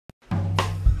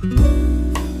I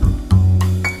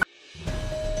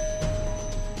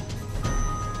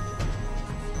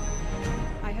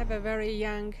have a very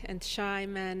young and shy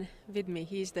man with me.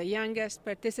 He's the youngest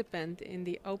participant in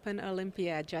the Open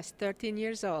Olympiad, just 13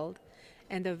 years old,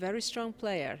 and a very strong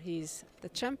player. He's the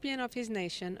champion of his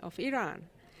nation, of Iran.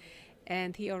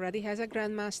 And he already has a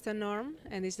grandmaster norm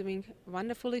and is doing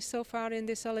wonderfully so far in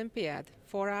this Olympiad.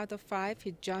 4 out of 5,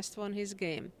 he just won his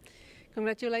game.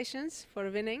 Congratulations for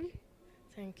winning.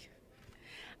 Thank you.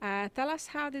 Tell us,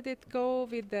 how did it go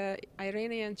with the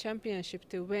Iranian championship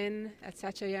to win at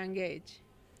such a young age?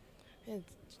 The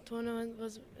tournament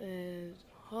was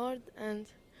hard, and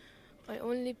I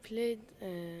only played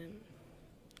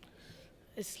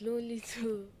slowly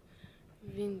to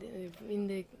win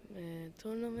the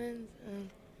tournament. And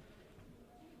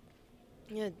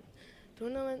yeah,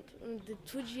 tournament, the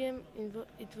 2GM,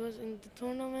 it was in the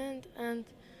tournament, and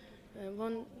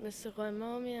one Mr.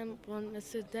 Qaimami and one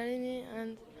Mr. Darini,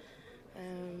 and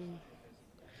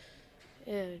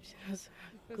yeah, it was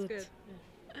good.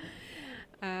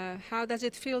 Yeah. How does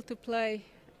it feel to play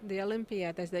the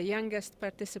Olympiad as the youngest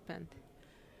participant?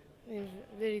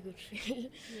 Very good feel.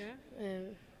 Yeah.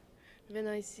 When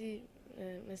I see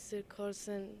Mr.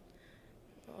 Carlsen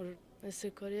or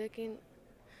Mr. Koryakin,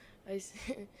 I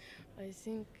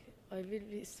think I will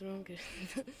be stronger.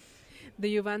 Do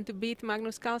you want to beat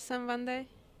Magnus Carlsen one day?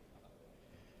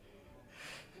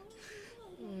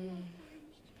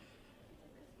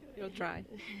 You'll try.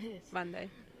 Yes. One day.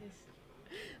 Yes.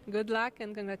 Good luck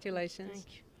and congratulations.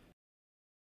 Thank you.